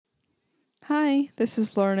Hi, this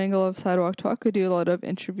is Lauren Engel of Sidewalk Talk. I do a lot of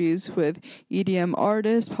interviews with EDM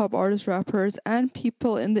artists, pop artists, rappers, and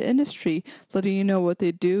people in the industry, letting you know what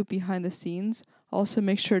they do behind the scenes. Also,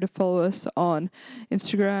 make sure to follow us on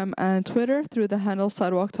Instagram and Twitter through the handle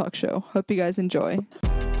Sidewalk Talk Show. Hope you guys enjoy.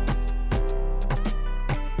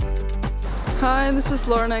 Hi, this is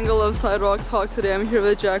Lauren Engel of Sidewalk Talk. Today I'm here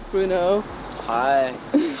with Jack Bruno. Hi.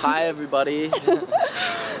 Hi, everybody.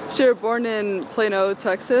 So you're born in Plano,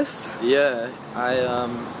 Texas? Yeah, I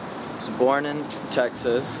was born in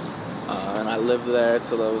Texas, and I lived there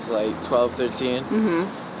till I was like 12, 13, and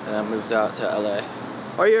I moved out to LA.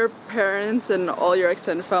 Are your parents and all your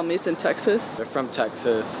extended families in Texas? They're from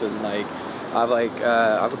Texas, and I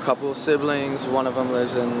have a couple of siblings. One of them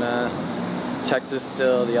lives in Texas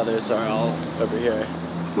still. The others are all over here.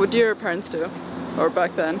 What do your parents do? Or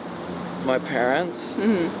back then? My parents?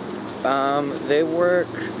 They work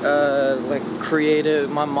like creative.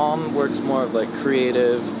 My mom works more of like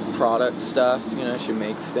creative product stuff. You know, she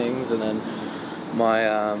makes things, and then my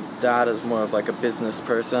dad is more of like a business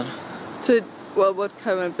person. So, well, what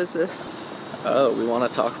kind of business? Oh, we want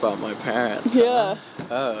to talk about my parents. Yeah.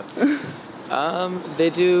 Huh? Oh. They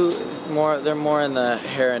do more. They're more in the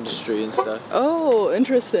hair industry and stuff. Oh,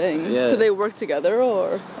 interesting. Yeah. So they work together,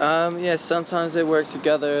 or? Yeah. Sometimes they work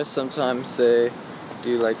together. Sometimes they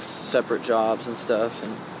do like separate jobs and stuff,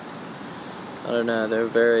 and I don't know. They're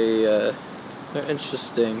very they're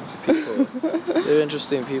interesting people. They're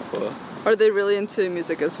interesting people. Are they really into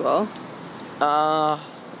music as well?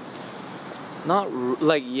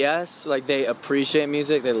 Like yes, like they appreciate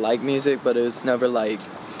music, they like music, but it's never like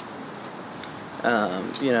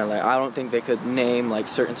you know, like I don't think they could name like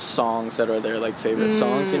certain songs that are their like favorite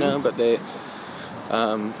songs, you know, but they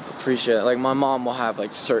appreciate, like my mom will have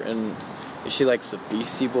like certain, she likes the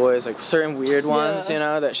Beastie Boys, like certain weird ones, you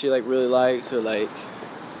know, that she like really likes, or like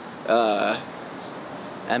Eminem.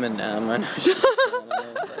 I know she's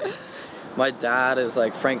like, my dad is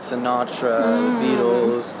like Frank Sinatra, the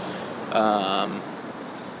Beatles.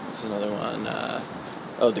 There's another one.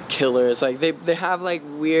 The Killers. Like they have like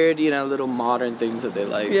weird, you know, little modern things that they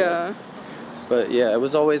like. Yeah. But yeah, it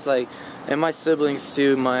was always like, and my siblings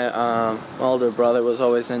too. My older brother was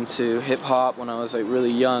always into hip hop when I was like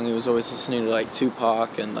really young. He was always listening to like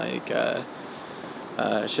Tupac and like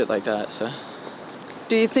shit like that. So.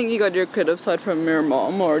 Do you think you got your creative side from your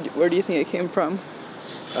mom, or where do you think it came from?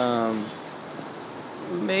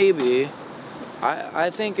 Maybe.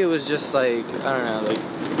 I think it was just like, I don't know, like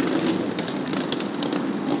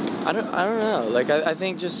I don't know. Like I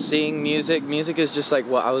think just seeing music is just like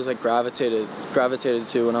what I was like gravitated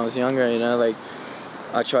to when I was younger, you know, like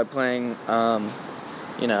I tried playing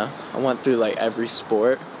you know, I went through like every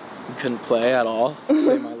sport and couldn't play at all to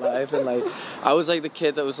save my life, and like I was like the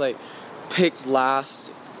kid that was like picked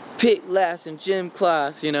last in gym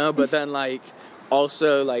class, you know, but then like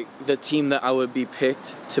also like the team that I would be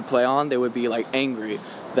picked to play on, they would be like angry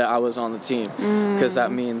that I was on the team, because that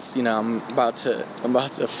means, you know, I'm about to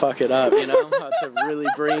fuck it up, you know. I'm about to really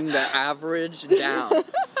bring the average down.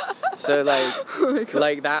 So like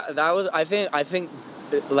like that was, I think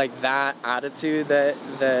like that attitude that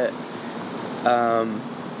I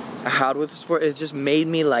had with the sport, it just made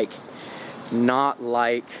me like not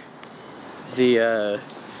like the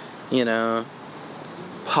you know,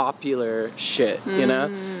 popular shit, you know.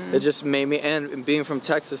 It just made me, and being from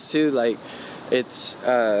Texas too, like it's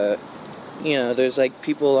you know, there's like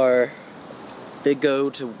they go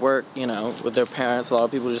to work, you know, with their parents. A lot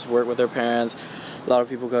of people just work with their parents. A lot of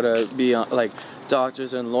people go to be like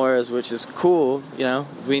doctors and lawyers, which is cool, you know,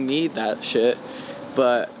 we need that shit,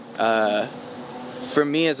 but for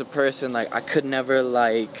me as a person, like I could never,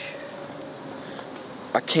 like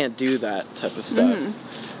I can't do that type of stuff.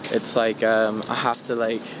 It's like I have to,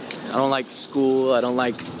 like, I don't like school, I don't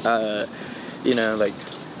like you know, like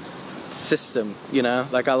system, you know,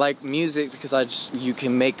 like I like music because you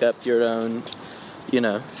can make up your own, you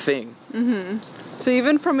know, thing. So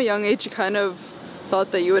even from a young age you kind of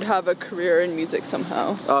thought that you would have a career in music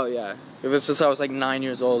somehow? Oh yeah, it was since I was like 9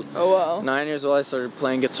 years old. Oh wow. 9 years old I started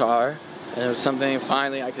playing guitar, and it was something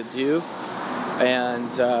finally I could do,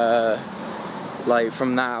 and like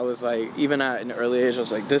from that I was like, even at an early age I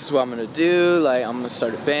was like, this is what I'm gonna do, like I'm gonna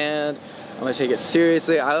start a band, I'm gonna take it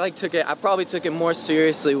seriously. I probably took it more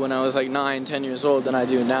seriously when I was like 9-10 years old than I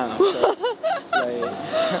do now, so, like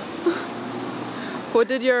What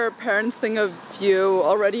did your parents think of you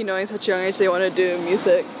already knowing such a young age they want to do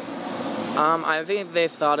music? I think they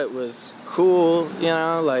thought it was cool, you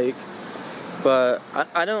know, like, but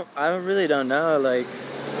I really don't know, like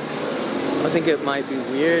I think it might be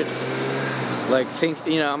weird. Like,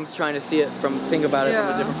 I'm trying to think about it from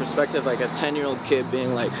a different perspective, like a 10-year-old kid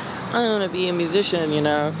being like, I want to be a musician,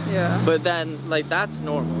 Yeah. But then, like, that's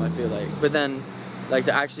normal, I feel like. But then, like,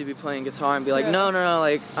 to actually be playing guitar and be like, no,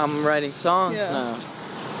 like, I'm writing songs now.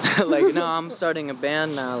 Like, no, I'm starting a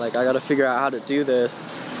band now. Like, I got to figure out how to do this.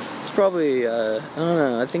 It's probably, I don't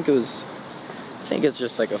know. I think it's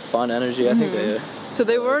just like a fun energy. I think So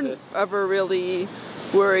they weren't ever really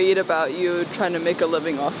worried about you trying to make a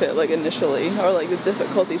living off it, like, initially, or like the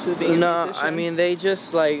difficulties of being a musician? I mean, they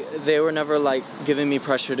just, like, they were never, like, giving me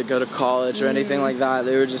pressure to go to college or anything like that.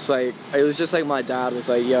 They were just like, it was just like my dad was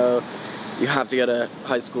like, yo, you have to get a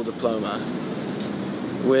high school diploma,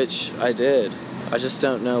 which I did. I just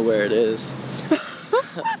don't know where it is.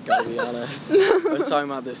 Gotta be honest. I was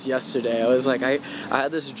talking about this yesterday. I was like, I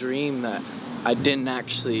had this dream that I didn't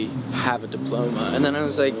actually have a diploma, and then I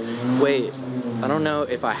was like, wait, I don't know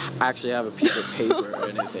if I actually have a piece of paper or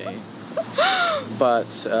anything, but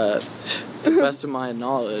to the best of my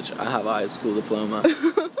knowledge, I have a high school diploma.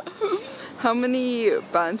 How many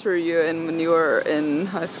bands were you in when you were in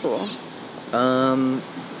high school? 2.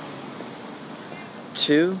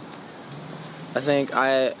 I think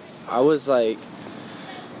I was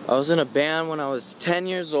in a band when I was 10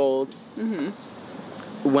 years old,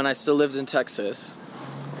 when I still lived in Texas.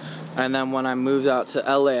 And then when I moved out to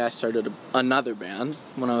LA, I started another band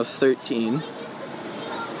when I was 13.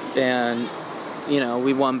 And,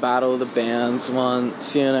 we won Battle of the Bands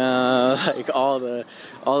once, like all the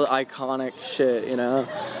iconic shit,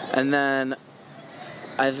 And then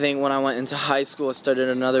I think when I went into high school, I started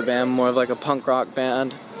another band, more of like a punk rock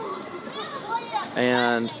band.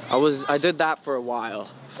 And I did that for a while,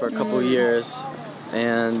 for a couple years.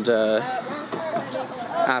 And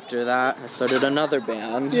after that, I started another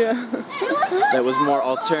band that was more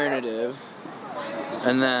alternative.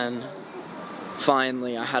 And then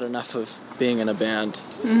finally, I had enough of being in a band.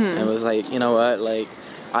 And it was like, you know what? Like,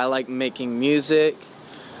 I like making music.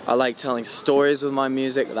 I like telling stories with my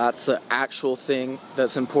music. That's the actual thing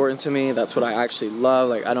that's important to me. That's what I actually love.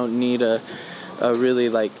 Like, I don't need a really,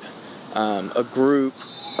 like, a group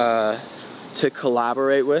to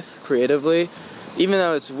collaborate with creatively. Even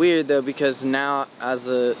though it's weird though, because now as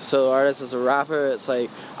a solo artist, as a rapper, it's like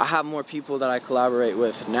I have more people that I collaborate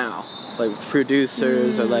with now, like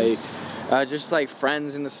producers or like just like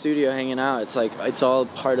friends in the studio hanging out. It's like it's all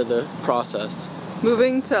part of the process.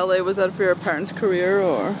 Moving to LA, was that for your parents' career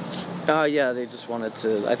or? Yeah, they just wanted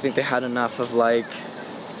to. I think they had enough of like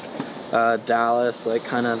Dallas, like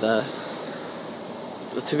kind of the.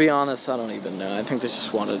 To be honest, I don't even know. I think they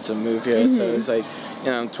just wanted to move here. So it was like,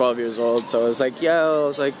 I'm 12 years old. So I was like, I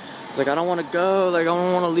was like, I don't want to go. Like, I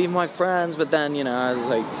don't want to leave my friends. But then, I was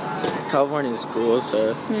like, California is cool. So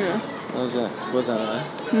it wasn't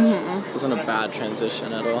a bad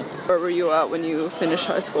transition at all. Where were you at when you finished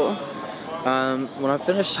high school? When I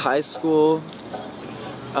finished high school,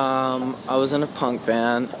 I was in a punk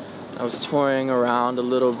band. I was touring around a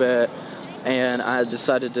little bit, and I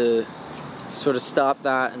decided to sort of stop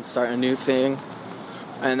that and start a new thing.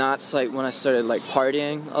 And that's like when I started like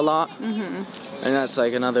partying a lot. And that's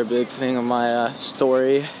like another big thing of my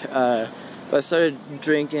story. But I started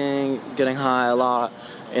drinking, getting high a lot,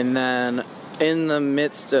 and then in the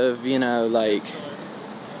midst of, like,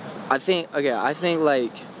 I think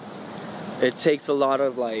like it takes a lot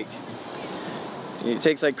of like, it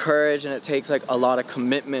takes like courage, and it takes like a lot of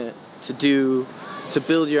commitment to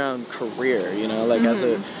build your own career, like as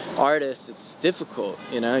a artist, it's difficult,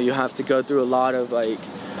 you have to go through a lot of like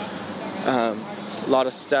a lot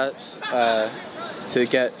of steps to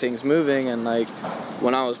get things moving. And like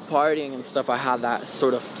when I was partying and stuff, I had that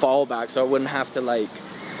sort of fallback, so I wouldn't have to like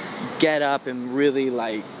get up and really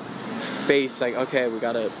like face like, okay, we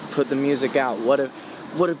gotta put the music out, what are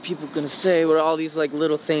people gonna say, what are all these like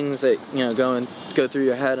little things that go through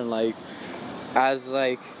your head. And like as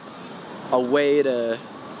like a way to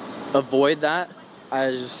avoid that,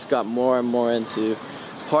 I just got more and more into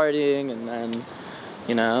partying, and then,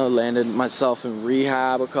 landed myself in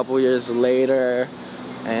rehab a couple years later,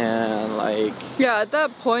 and like... Yeah, at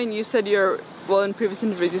that point you said in previous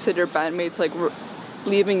interviews you said your bandmates like were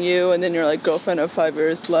leaving you, and then your like girlfriend of 5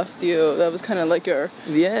 years left you. That was kind of like your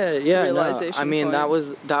realization no. I mean,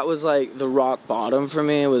 point. that was like the rock bottom for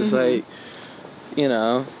me. It was like,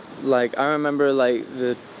 like I remember like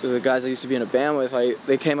the guys I used to be in a band with, like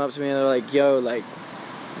they came up to me and they were like, yo, like,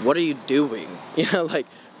 what are you doing? Like,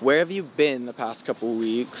 where have you been the past couple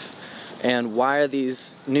weeks? And why are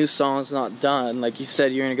these new songs not done? Like you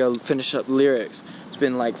said, you're gonna go finish up lyrics. It's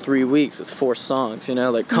been like 3 weeks. It's 4 songs,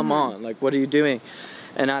 like, come on. Like, what are you doing?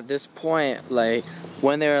 And at this point, like,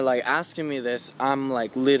 when they were, like, asking me this, I'm,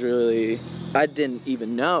 like, literally, I didn't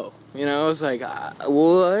even know. You know, I was like,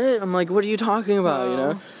 what? I'm like, what are you talking about, you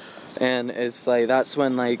know? And it's, like, that's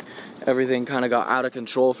when, like, everything kind of got out of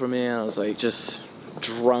control for me, and I was, like, just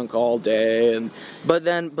drunk all day.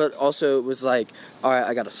 But also it was, like, all right,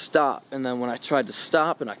 I gotta stop. And then when I tried to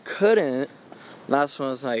stop and I couldn't, that's when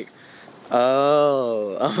I was like,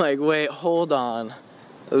 oh. I'm like, wait, hold on.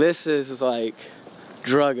 This is, like,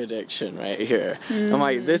 drug addiction right here. I'm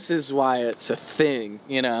like, this is why it's a thing,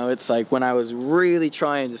 you know? It's like when I was really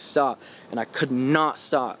trying to stop and I could not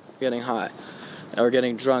stop getting high or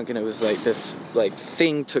getting drunk, and it was like this like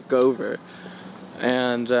thing took over.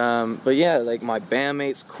 And but yeah, like my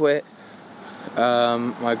bandmates quit,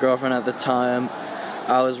 my girlfriend at the time,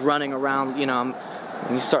 I was running around, you know,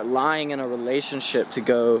 when you start lying in a relationship to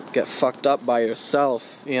go get fucked up by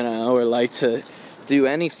yourself, you know, or like to do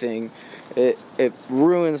anything, it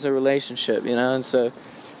ruins the relationship, you know. And so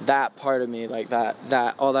that part of me, like that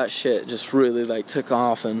all that shit just really like took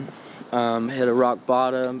off and hit a rock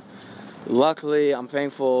bottom. Luckily, I'm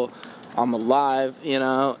thankful I'm alive, you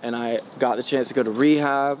know, and I got the chance to go to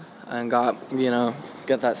rehab and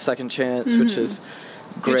get that second chance, which is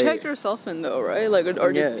great. You checked yourself in though, right? Like,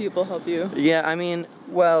 or did people help you? Yeah, I mean,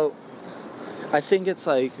 well, I think it's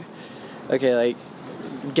like, okay, like,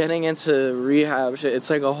 getting into rehab shit,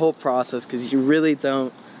 it's like a whole process, because you really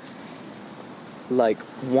don't like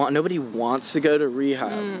nobody wants to go to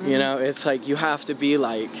rehab, you know. It's like you have to be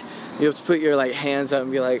like, you have to put your like hands up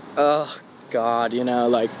and be like, oh god, you know,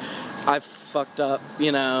 like I fucked up,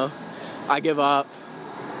 you know, I give up,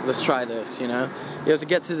 let's try this, you know. You have to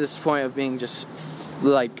get to this point of being just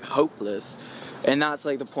like hopeless, and that's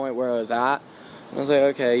like the point where I was at. I was like,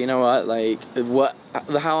 okay, you know what, like,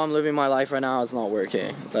 how I'm living my life right now is not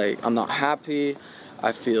working. Like, I'm not happy,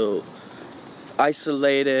 I feel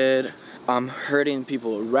isolated, I'm hurting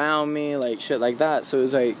people around me, like, shit like that. So it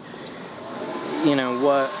was like, you know,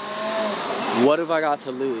 what have I got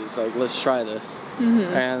to lose? Like, let's try this.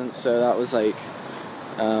 And so that was like,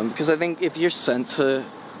 because I think if you're sent to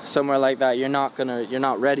somewhere like that, you're not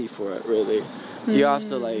ready for it, really. You have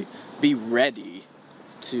to, like, be ready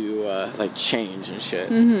to like change and shit.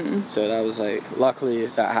 So that was like, luckily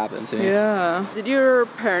that happened to me. Yeah. Did your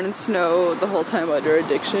parents know the whole time about your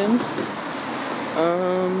addiction?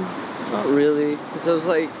 Not really, because I was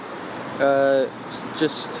like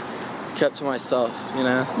just kept to myself, you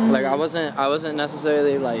know. Like I wasn't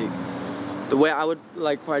necessarily like, the way I would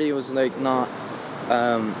like party was like not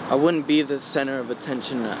I wouldn't be the center of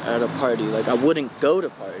attention at a party. Like I wouldn't go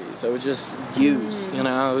to parties, I would just use, you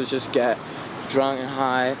know. I would just get drunk and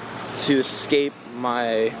high to escape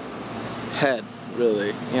my head,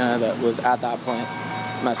 really, you know, that was at that point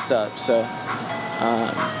messed up. So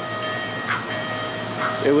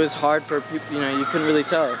it was hard for people, you know, you couldn't really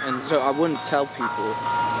tell, and so I wouldn't tell people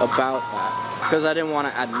about that because I didn't want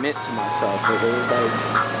to admit to myself that there was like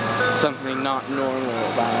something not normal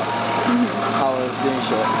about how I was doing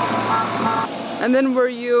shit. And then were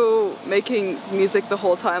you making music the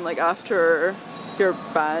whole time, like after your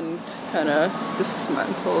band kind of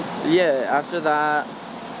dismantled? Yeah, after that,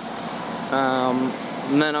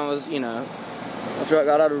 and then I was, you know, after I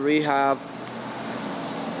got out of rehab,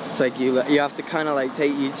 it's like you have to kind of like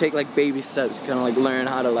take like baby steps to kind of like learn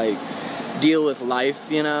how to like deal with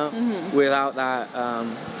life, you know, without that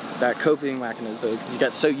coping mechanism, because you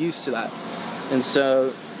get so used to that. And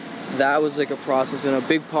so that was like a process, and a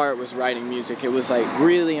big part was writing music. It was like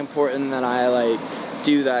really important that I like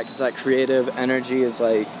do that, because that creative energy is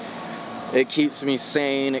like, it keeps me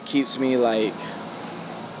sane, it keeps me like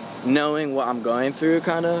knowing what I'm going through,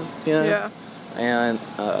 kind of, you know. Yeah. And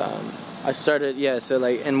I started, so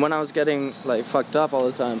like, and when I was getting like fucked up all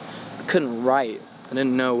the time, I couldn't write. I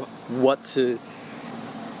didn't know what to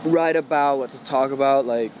write about, what to talk about.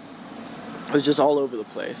 Like, it was just all over the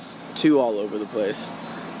place, all over the place.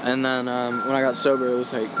 And then when I got sober, it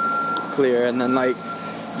was like clear, and then like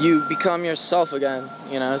you become yourself again,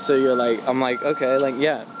 you know. So you're like, I'm like, okay, like,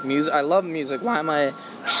 yeah, music, I love music. Why am I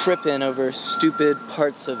tripping over stupid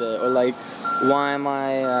parts of it? Or like, why am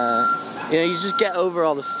I you know, you just get over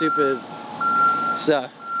all the stupid stuff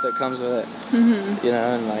that comes with it. You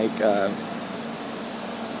know. And like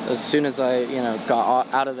as soon as I, you know,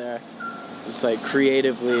 got out of there, just like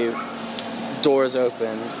creatively doors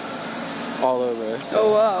opened all over. So,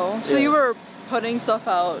 oh wow. So you were putting stuff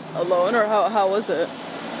out alone, or how was it?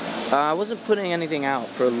 I wasn't putting anything out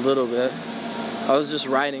for a little bit. I was just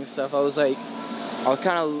writing stuff. I was kind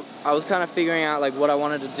of figuring out like what I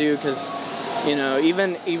wanted to do, because, you know,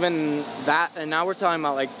 even that, and now we're talking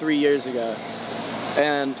about like 3 years ago,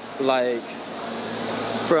 and like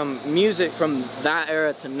from music from that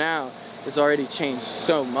era to now, it's already changed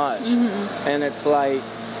so much. And it's like,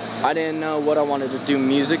 I didn't know what I wanted to do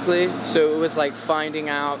musically, so it was like finding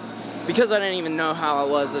out, because I didn't even know how I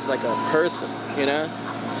was as like a person, you know?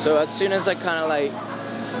 So as soon as I kind of like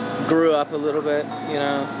grew up a little bit, you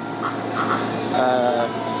know,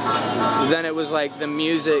 then it was like the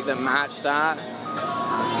music that matched that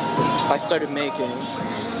I started making.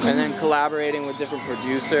 And then collaborating with different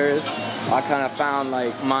producers, I kind of found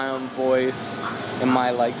like my own voice and my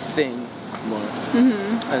like thing more.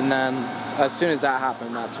 And then as soon as that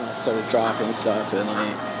happened, that's when I started dropping stuff. And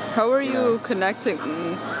like, how were you connecting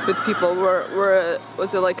with people?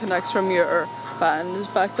 Was it like connects from your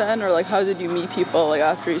band back then, or like how did you meet people like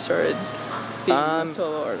after you started being a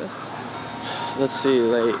solo artist? Let's see,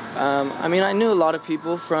 like I mean, I knew a lot of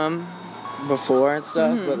people from before and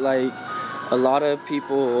stuff, but like a lot of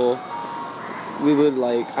people, we would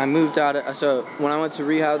like, I moved out of, so when I went to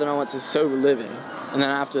rehab, then I went to sober living, and then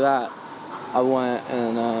after that I went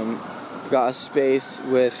and got a space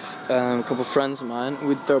with a couple friends of mine.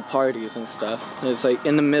 We'd throw parties and stuff. And it's like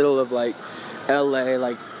in the middle of like LA,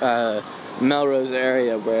 like Melrose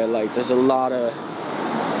area, where like there's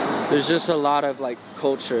just a lot of like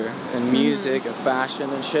culture and music and fashion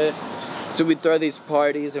and shit. So we'd throw these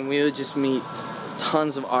parties and we would just meet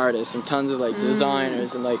tons of artists and tons of like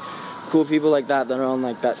designers and like cool people like that are on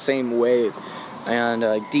like that same wave, and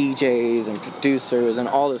like DJs and producers and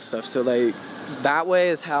all this stuff. So like that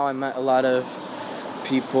way is how I met a lot of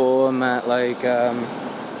people. I met like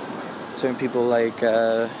certain people like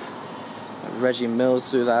Reggie Mills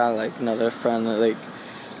through that, like another friend that like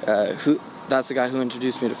that's the guy who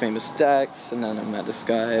introduced me to Famous Dex. And then I met this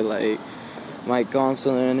guy like Mike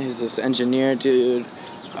Gonsolin, who's this engineer dude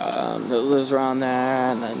that lives around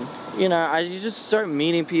there. And then, you know, you just start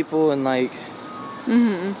meeting people and like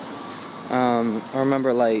I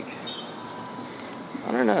remember like,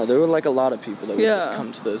 I don't know, there were like a lot of people that would just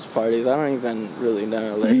come to those parties. I don't even really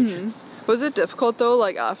know, like was it difficult though,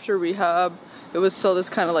 like after rehab it was still this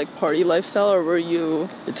kind of like party lifestyle, or were you?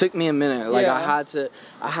 It took me a minute. Like I had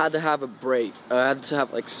to have a break. I had to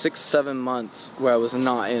have like 6-7 months where I was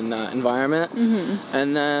not in that environment,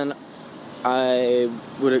 and then I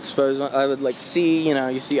would I would like see, you know,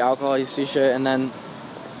 you see alcohol, you see shit, and then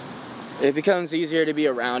it becomes easier to be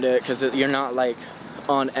around it because you're not like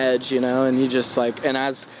on edge, you know, and you just like, and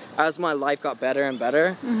as my life got better and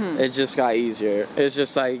better, it just got easier. It's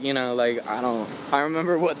just like, you know, like I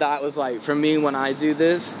remember what that was like for me when I do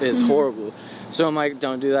this. It's horrible. So I'm like,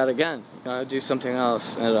 don't do that again. You know, do something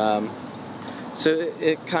else. And so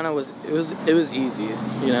it kind of was. It was easy,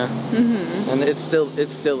 you know. And it still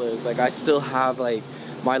is. Like I still have like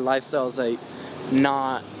my lifestyle's like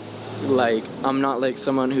not like, I'm not like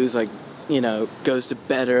someone who's like, you know, goes to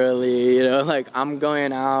bed early. You know, like I'm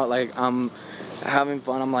going out. Like I'm having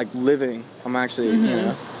fun. I'm like living. I'm actually, you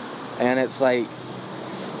know, and it's like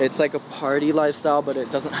a party lifestyle, but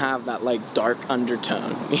it doesn't have that like dark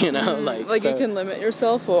undertone, you know, like so, you can limit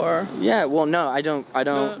yourself, or well, no, I don't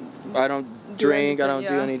drink, I don't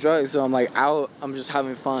do any drugs, so I'm like out, I'm just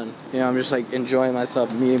having fun, you know, I'm just like enjoying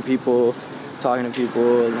myself, meeting people, talking to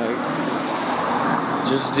people, and like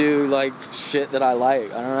just do like shit that I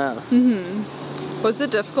like. I don't know. Was it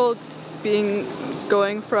difficult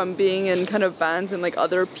going from being in kind of bands and like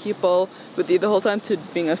other people with you the whole time to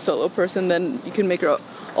being a solo person? Then you can make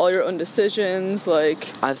all your own decisions, like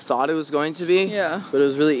I thought it was going to be, but it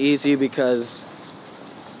was really easy because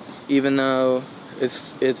even though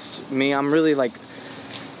it's me, I'm really like,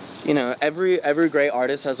 you know, every great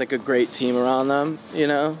artist has like a great team around them, you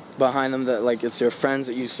know, behind them, that like it's their friends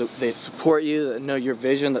that they support you, that know your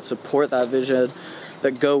vision, that support that vision,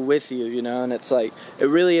 that go with you, you know. And it's like, it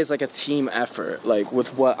really is like a team effort. Like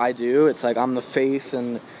with what I do, it's like I'm the face,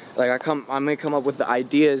 and like I may come up with the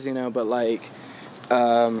ideas, you know, but like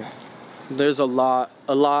there's a lot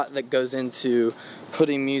that goes into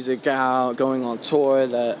putting music out, going on tour,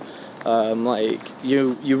 that like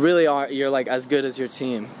you really are, you're like as good as your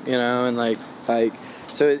team, you know. And like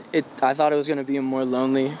so I thought it was going to be a more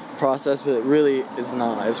lonely process, but it really is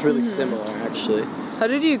not. It's really similar, actually. How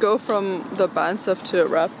did you go from the band stuff to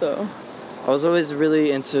rap though? I was always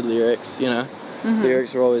really into lyrics, you know.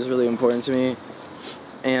 Lyrics were always really important to me,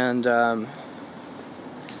 and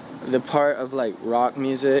the part of like rock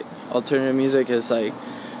music, alternative music, is like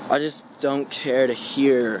I just don't care to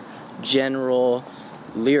hear general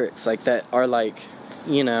lyrics like that are like,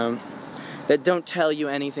 you know, that don't tell you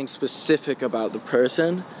anything specific about the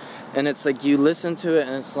person. And it's like you listen to it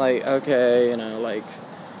and it's like, okay, you know, like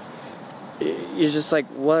you're just like,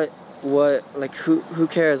 what who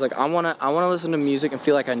cares? Like I wanna listen to music and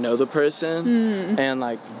feel like I know the person and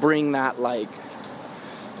like bring that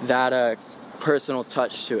personal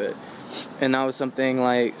touch to it. And that was something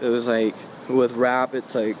like, it was like with rap,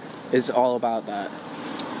 it's like it's all about that.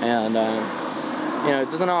 And it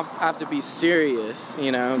doesn't have to be serious,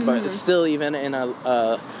 but it's still, even in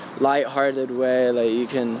a light-hearted way, like you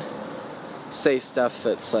can say stuff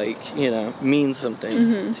that's like, means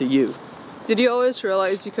something to you. Did you always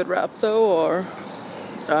realize you could rap though, or?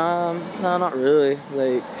 No, not really.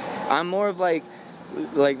 Like, I'm more of like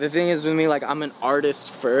the thing is with me, like I'm an artist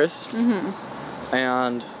first,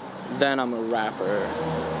 and then I'm a rapper.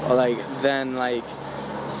 Or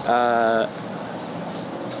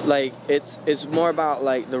it's more about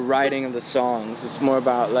like the writing of the songs. It's more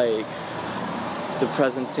about like the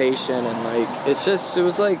presentation, and like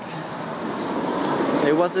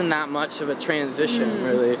it wasn't that much of a transition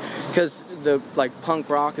really, because the like punk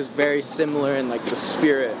rock is very similar in like the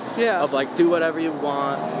spirit of like do whatever you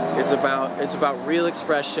want. It's about real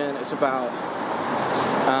expression. It's about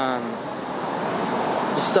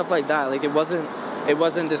just stuff like that. Like it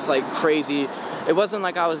wasn't this like crazy. It wasn't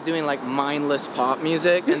like I was doing like mindless pop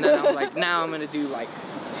music and then I was like, now I'm gonna do like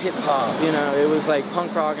hip hop. It was like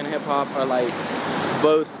punk rock and hip hop are like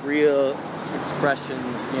both real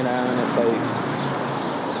expressions. And it's like,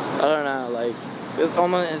 I don't know, like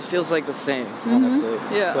it feels like the same, honestly.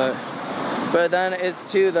 Yeah. But then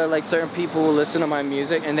it's too that like certain people will listen to my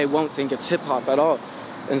music and they won't think it's hip hop at all,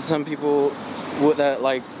 and some people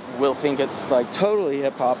will think it's like totally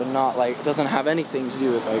hip hop and not like, it doesn't have anything to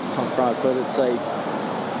do with like punk rock. But it's like,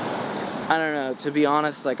 I don't know. To be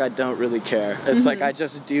honest, like I don't really care. It's like I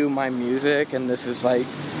just do my music, and this is like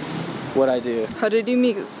what I do. How did you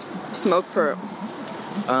meet Smoke Perp?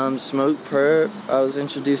 Smoke Perp, I was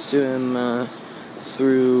introduced to him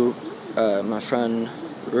through my friend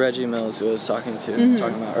Reggie Mills, who I was talking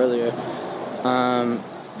about earlier.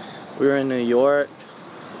 We were in New York,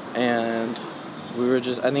 and we were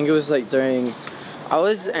just, I think it was like during, I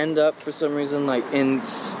always end up for some reason like in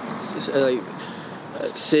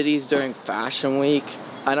cities during Fashion Week.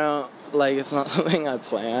 I don't, like, it's not something I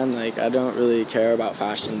plan. Like, I don't really care about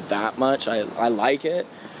fashion that much. I like it,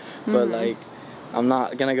 but like, I'm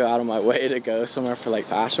not gonna go out of my way to go somewhere for like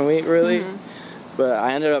Fashion Week, really. But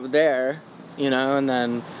I ended up there, and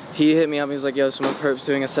then he hit me up. He was like, "Yo, Smoke Perp's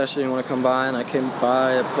doing a session. You want to come by?" And I came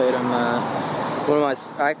by. I played him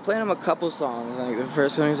I played him a couple songs. Like the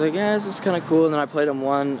first one, he was like, "Yeah, this is kind of cool." And then I played him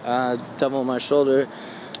one, "Devil on My Shoulder,"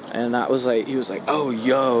 and that was like, he was like, "Oh,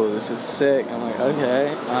 yo, this is sick." I'm like,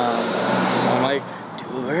 "Okay." I'm like,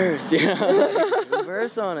 "Do a verse, do a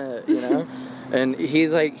verse on it, And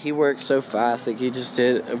he's like, he works so fast. Like he just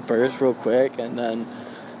did a verse real quick, and then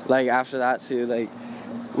like after that too, like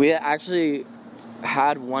we actually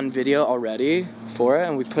had one video already for it,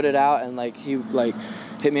 and we put it out, and like he like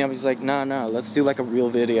hit me up. He's like, no, let's do like a real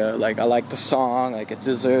video. Like I like the song, like it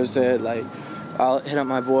deserves it. Like I'll hit up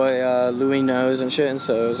my boy Louis Knows and shit. And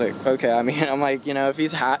so I was like, okay. I mean, I'm like,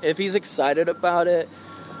 if he's excited about it,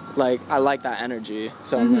 like I like that energy.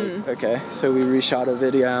 So I'm like, okay. So we reshot a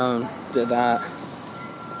video and did that.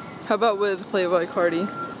 How about with Playboi Carti?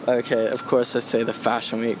 Okay, of course I say the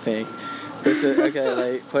Fashion Week thing.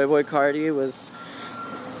 Like Playboi Carti was,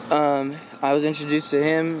 I was introduced to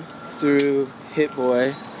him through Hit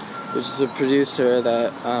Boy, which is a producer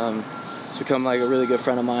that has become like a really good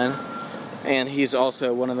friend of mine, and he's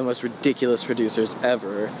also one of the most ridiculous producers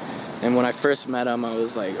ever. And when I first met him, I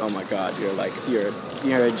was like, "Oh my God,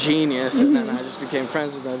 you're a genius!" And then I just became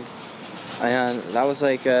friends with him, and that was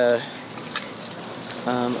like a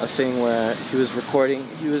thing where he was recording.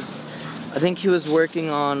 I think he was working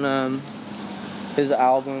on his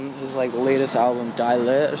album, his like latest album, Die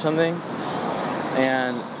Lit or something.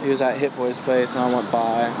 And he was at Hit Boy's place, and I went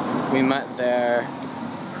by. We met there.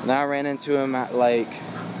 And then I ran into him at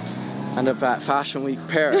ended up at Fashion Week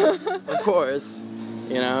Paris, of course.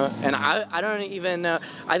 And I don't even know.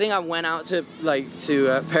 I think I went out to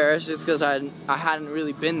Paris just because I hadn't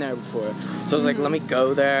really been there before. So I was like, let me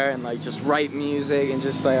go there and like just write music, and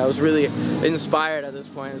just like I was really inspired at this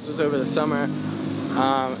point. This was over the summer,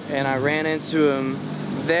 and I ran into him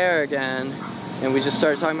there again, and we just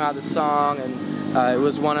started talking about the song, and it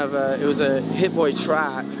was a Hit Boy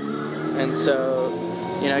track, and so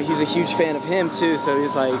he's a huge fan of him too. So he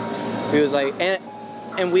was like.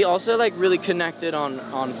 And we also like really connected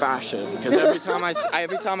on fashion, because every time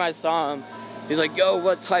I saw him, he's like, "Yo,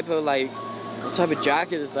 what type of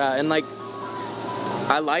jacket is that?" And like,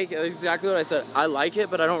 I like it. That's exactly what I said. I like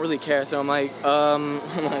it, but I don't really care. So I'm like, I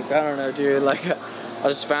don't know, dude. Like, I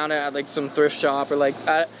just found it at like some thrift shop or like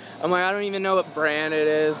I'm like, I don't even know what brand it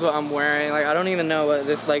is, what I'm wearing. Like I don't even know what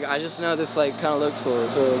this like. I just know this like kind of looks cool,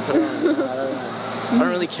 so I put it on. You know? I don't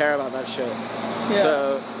really care about that shit. Yeah.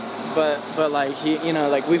 So, but like he, you know,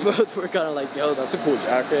 like we both were kind of like, yo, that's a cool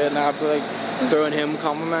jacket, and I'd be like throwing him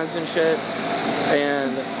compliments and shit,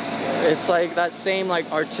 and it's like that same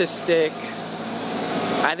like artistic.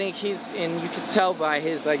 I think and you could tell by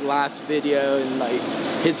his like last video and like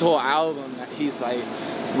his whole album that he's like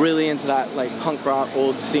really into that like punk rock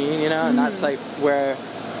old scene, you know, and that's like where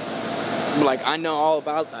like I know all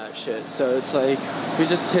about that shit. So it's like we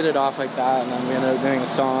just hit it off like that, and then we ended up doing a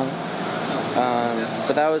song.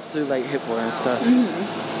 But that was through like Hip War and stuff.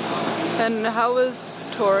 And how was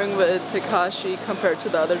touring with Tekashi compared to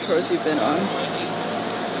the other tours you've been on?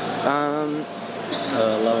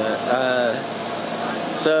 I love it.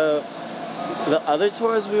 So the other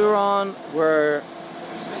tours we were on were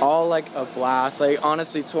all like a blast. Like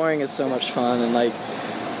honestly, touring is so much fun, and like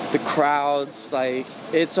the crowds, like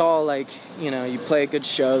it's all like, you know, you play a good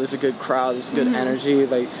show, there's a good crowd, there's a good energy,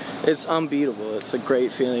 like it's unbeatable. It's a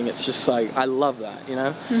great feeling. It's just like I love that, you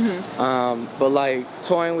know. But like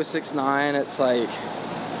touring with 6ix9ine, it's like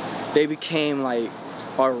they became like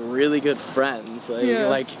our really good friends. Like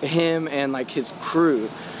like him and like his crew.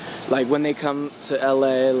 Like when they come to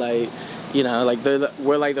LA, like, you know, like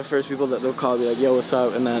we're like the first people that they'll call, be like, yo, what's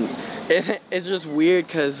up? And then it's just weird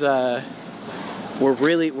because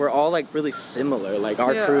we're all like really similar, like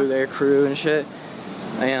our crew, their crew and shit.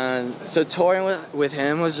 And so touring with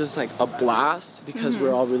him was just like a blast because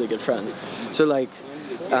we're all really good friends. So like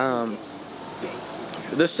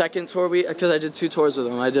the second tour because I did 2 tours with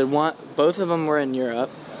him. I did both of them were in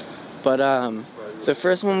Europe, but the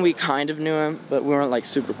first one we kind of knew him, but we weren't like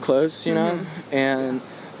super close, you know? And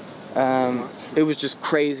it was just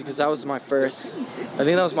crazy because that was my first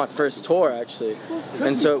tour actually.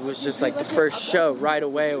 And so it was just like the first show right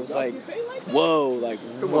away, it was like, whoa, like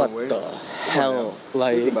what the hell?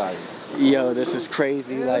 Like, yo, this is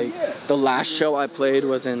crazy. Like the last show I played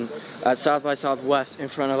was at South by Southwest in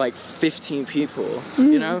front of like 15 people,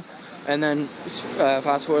 you know? And then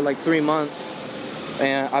fast forward like 3 months,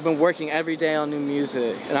 and I've been working every day on new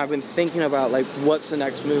music, and I've been thinking about like what's the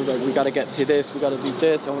next move, like we gotta get to this, we gotta do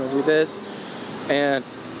this, I wanna do this. And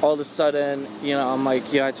all of a sudden, you know, I'm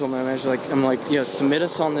like, I told my manager, like, submit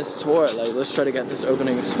us on this tour, like let's try to get this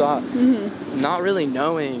opening spot. Not really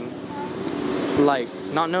knowing, like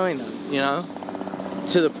not knowing them, you know,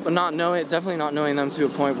 definitely not knowing them to a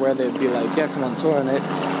point where they'd be like, yeah, come on tour, and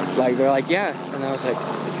they're like, yeah, and I was like,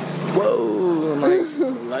 whoa, I'm like,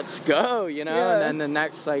 let's go, you know. And then the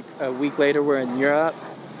next like a week later we're in Europe,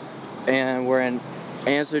 and we're in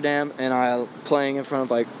Amsterdam, and I'm playing in front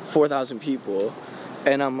of like 4,000 people,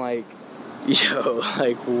 and I'm like, yo,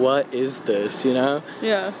 like what is this, you know?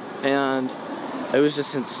 And it was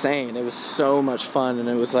just insane. It was so much fun, and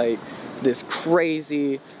it was like this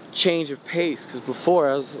crazy change of pace, because before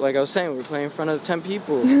I was saying, we were playing in front of 10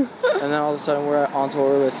 people, and then all of a sudden we're on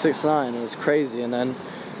tour with 6ix9ine. It was crazy. And then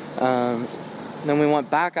we went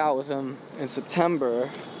back out with him in September,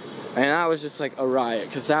 and that was just like a riot,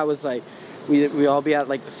 because that was like we all be at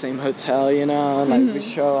like the same hotel, you know, and like we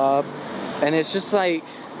show up, and it's just like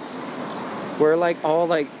we're all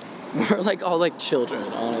like children,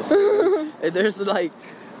 honestly. There's like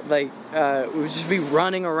we would just be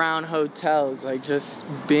running around hotels, like just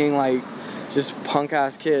being like just punk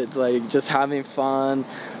ass kids, like just having fun,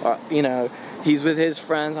 you know. He's with his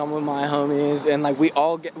friends, I'm with my homies, and like we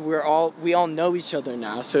all know each other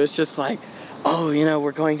now, so it's just like, oh, you know,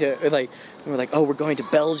 we're going to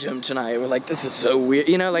Belgium tonight. We're like, this is so weird,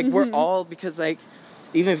 you know, like we're all, because like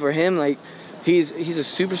even for him, like he's a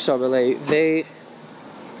superstar, but like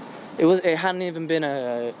it hadn't even been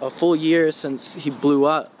a full year since he blew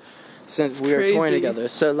up, since we were touring together.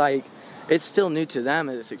 So like it's still new to them,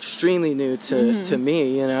 and it's extremely new to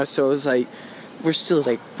me, you know. So it was like we're still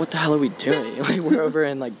like, what the hell are we doing? Like we're over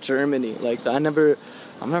in like Germany. Like I've never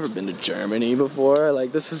been to Germany before.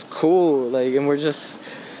 Like this is cool. Like, and we're just,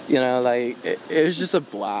 you know, like it was just a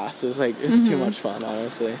blast. It was like it's too much fun,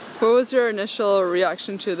 honestly. What was your initial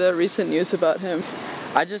reaction to the recent news about him?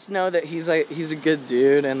 I just know that he's a good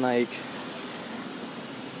dude, and like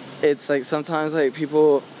it's like sometimes like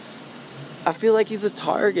people, I feel like he's a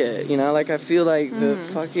target, you know. Like I feel like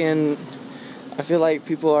I feel like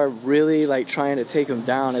people are really like trying to take him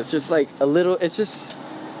down. It's just like I don't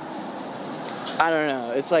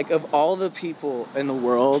know. It's like of all the people in the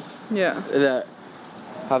world that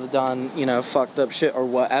have done, you know, fucked up shit or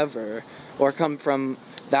whatever, or come from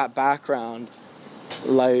that background,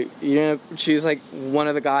 like, you know, she's like one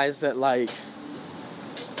of the guys that like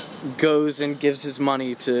goes and gives his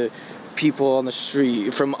money to people on the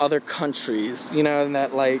street from other countries, you know, and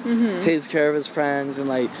that like takes care of his friends, and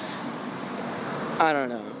like I don't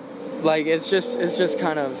know, like it's just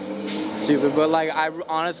kind of stupid. But like I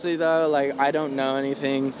honestly though, like I don't know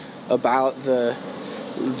anything about the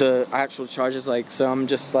actual charges, like, so I'm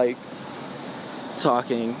just like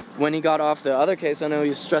talking. When he got off the other case, I know he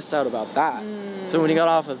was stressed out about that. So when he got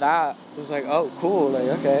off of that, it was like, oh cool,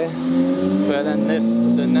 like okay. But then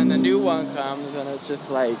then the new one comes, and it's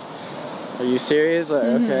just like, are you serious? Like,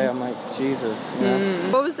 okay, I'm like, Jesus, you know?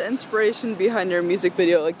 What was the inspiration behind your music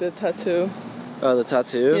video, like the tattoo? Oh, the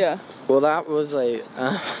tattoo? Yeah. Well, that was like,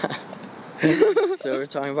 so we're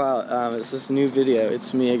talking about, it's this new video,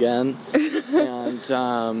 It's Me Again,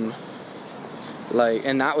 and, like,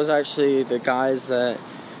 and that was actually the guys that,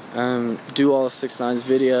 do all 6ix9ine's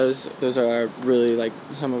videos. Those are really, like,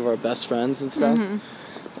 some of our best friends and stuff.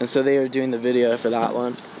 And so they were doing the video for that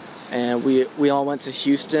one. And we all went to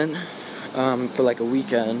Houston, for like a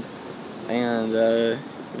weekend, and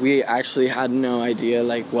we actually had no idea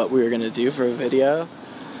like what we were gonna do for a video,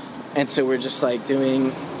 and so we're just like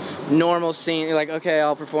doing normal scene, like okay,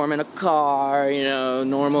 I'll perform in a car, you know,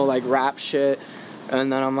 normal like rap shit,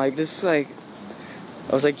 and then I'm like, this is like,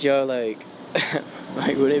 I was like, yo, like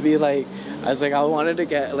like would it be like, I was like, I wanted to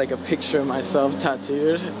get like a picture of myself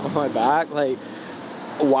tattooed on my back, like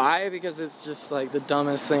why? Because it's just like the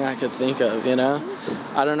dumbest thing I could think of, you know?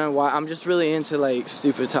 I don't know why. I'm just really into like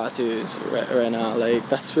stupid tattoos right now. Like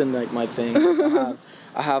that's been like my thing.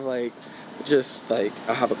 I have like just like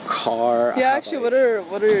I have a car. Yeah, actually,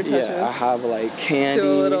 like, what are your tattoos? Yeah, I have like candy.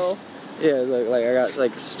 So a little. Yeah, like I got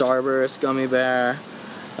like Starburst gummy bear,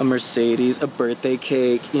 a Mercedes, a birthday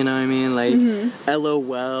cake. You know what I mean? Like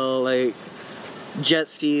LOL, like jet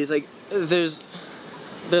skis. Like they're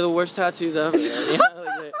the worst tattoos ever. You know?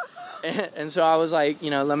 And so I was like, you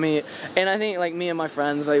know, and I think like me and my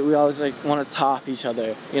friends, like we always like want to top each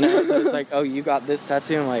other, you know, so it's like, oh, you got this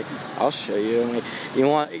tattoo, I'm like, I'll show you. I'm like, you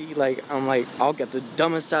want, like, I'm like, I'll get the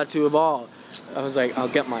dumbest tattoo of all. I was like, I'll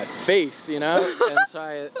get my face, you know, and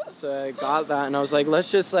so I got that, and I was like, let's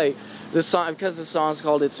just like, this song, because the song's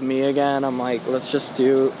called It's Me Again, I'm like, let's just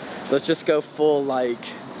go full like,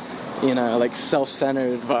 you know, like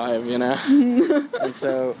self-centered vibe, you know. And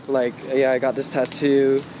so like, yeah, I got this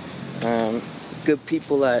tattoo. Good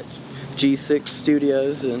people at G6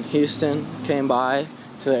 Studios in Houston came by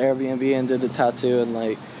to the Airbnb and did the tattoo, and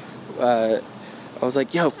like I was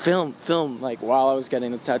like, yo, film like while I was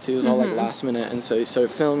getting the tattoos, all like last minute, and so he started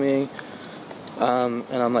filming, and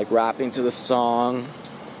I'm like rapping to the song,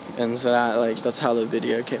 and so that's how the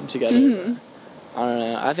video came together. I don't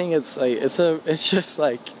know, I think it's like it's just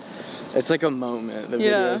like it's like a moment. The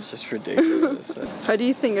video is just ridiculous. How do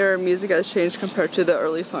you think your music has changed compared to the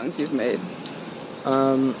early songs you've made?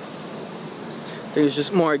 It's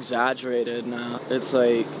just more exaggerated now. It's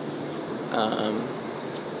like, I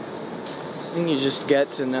think you just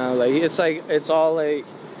get to know, like, it's all like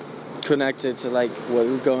connected to like what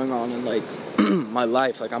was going on in like my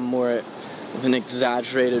life. Like I'm more of an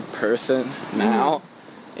exaggerated person now,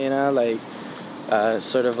 you know, like,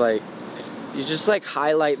 sort of like, you just like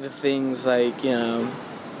highlight the things, like, you know,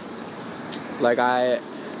 like I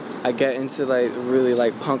get into like really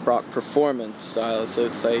like punk rock performance style, so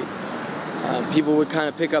it's like people would kind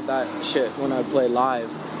of pick up that shit when I play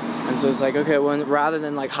live, and so it's like, okay, well, rather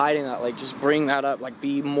than like hiding that, like just bring that up, like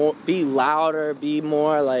be louder, be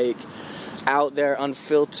more like out there,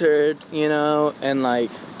 unfiltered, you know, and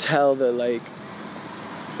like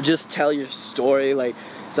just tell your story. Like,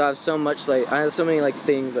 so I have so many like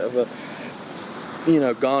things that have you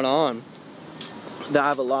know, gone on that I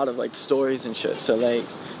have a lot of like stories and shit, so like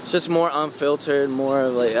it's just more unfiltered, more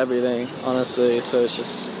of like everything, honestly. So it's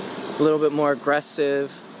just a little bit more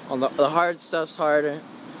aggressive. On the hard stuff's harder,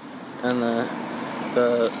 and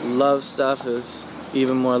the love stuff is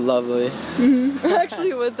even more lovely.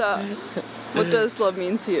 Actually, with that, what does love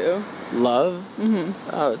mean to you? Love?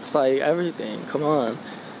 Oh, it's like everything. Come on.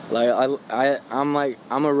 Like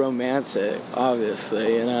I'm a romantic,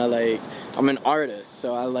 obviously, you know, like I'm an artist,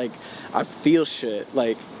 so I feel shit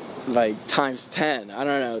like times 10. I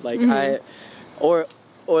don't know, like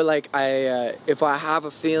if I have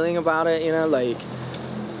a feeling about it, you know, like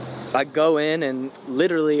I go in and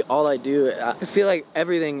literally all I do, I feel like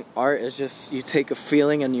everything art is just, you take a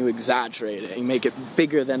feeling and you exaggerate it, you make it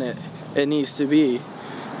bigger than it needs to be,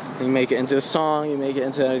 you make it into a song, you make it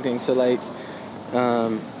into anything. So like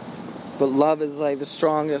but love is like the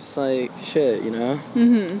strongest like shit, you know.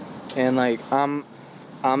 And like I'm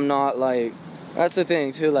not like, that's the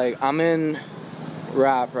thing too, like I'm in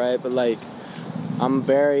rap, right, but like I'm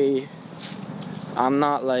very I'm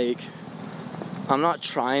not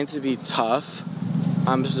trying to be tough.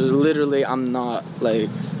 I'm just literally, I'm not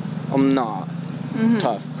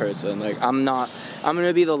tough person. Like, I'm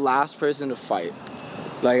gonna be the last person to fight.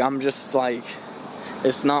 Like, I'm just like,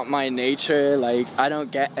 it's not my nature. Like, I don't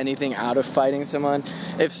get anything out of fighting someone.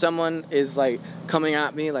 If someone is like coming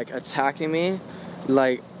at me, like attacking me,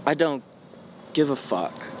 like, I don't give a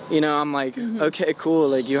fuck. You know, I'm like, okay, cool.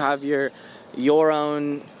 Like, you have your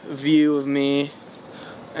own view of me,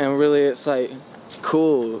 and really it's like,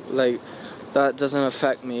 cool. Like, that doesn't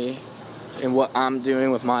affect me in what I'm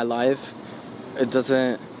doing with my life. It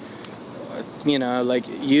doesn't, you know, like,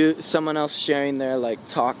 someone else sharing their like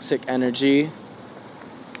toxic energy.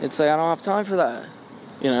 It's like, I don't have time for that,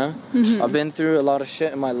 you know? I've been through a lot of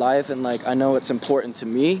shit in my life, and like, I know what's important to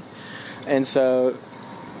me. And so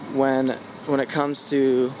when it comes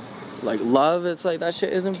to like love, it's like, that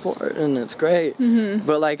shit is important and it's great.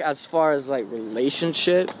 But like, as far as like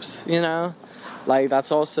relationships, you know, like,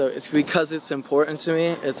 that's also, it's because it's important to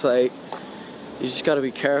me. It's like, you just gotta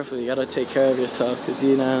be careful. You gotta take care of yourself, because,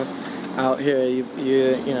 you know, out here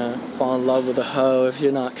you know, fall in love with a hoe if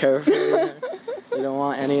you're not careful. You don't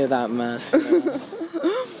want any of that mess, you know?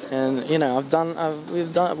 And, you know,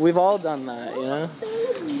 we've all done that, you know,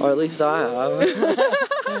 or at least I have.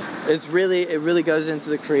 It really goes into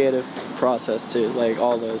the creative process too, like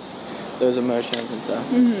all those emotions and stuff.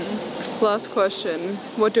 Last question.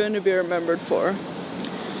 What do you want to be remembered for?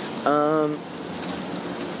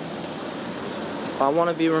 I want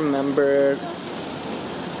to be remembered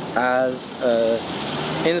as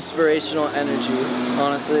inspirational energy,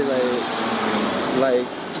 honestly. Like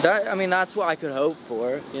that. I mean, that's what I could hope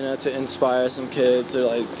for, you know, to inspire some kid to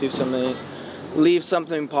like do something, leave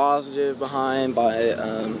something positive behind by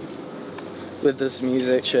with this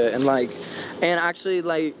music shit. And actually,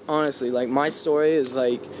 like, honestly, like, my story is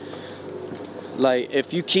like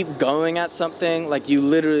if you keep going at something, like,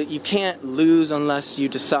 you can't lose unless you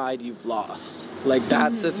decide you've lost. Like,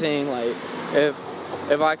 that's the thing. Like, if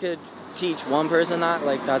I could teach one person that,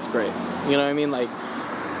 like, that's great. You know what I mean? Like,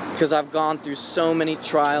 because I've gone through so many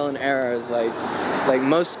trial and errors. Like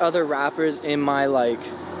most other rappers in my like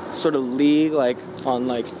sort of league, like on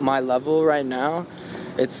like my level right now,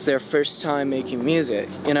 it's their first time making music.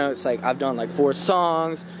 You know, it's like, I've done like 4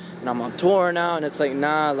 songs and I'm on tour now, and it's like,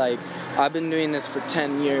 nah, like, I've been doing this for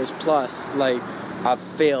 10 years plus. Like, I've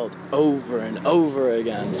failed over and over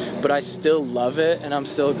again, but I still love it and I'm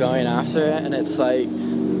still going after it. And it's like,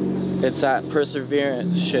 it's that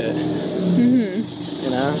perseverance shit. You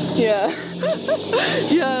know? Yeah.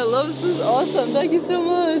 Yeah, I love this. This is awesome. Thank you so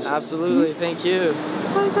much. Absolutely. Thank you.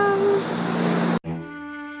 Bye, guys.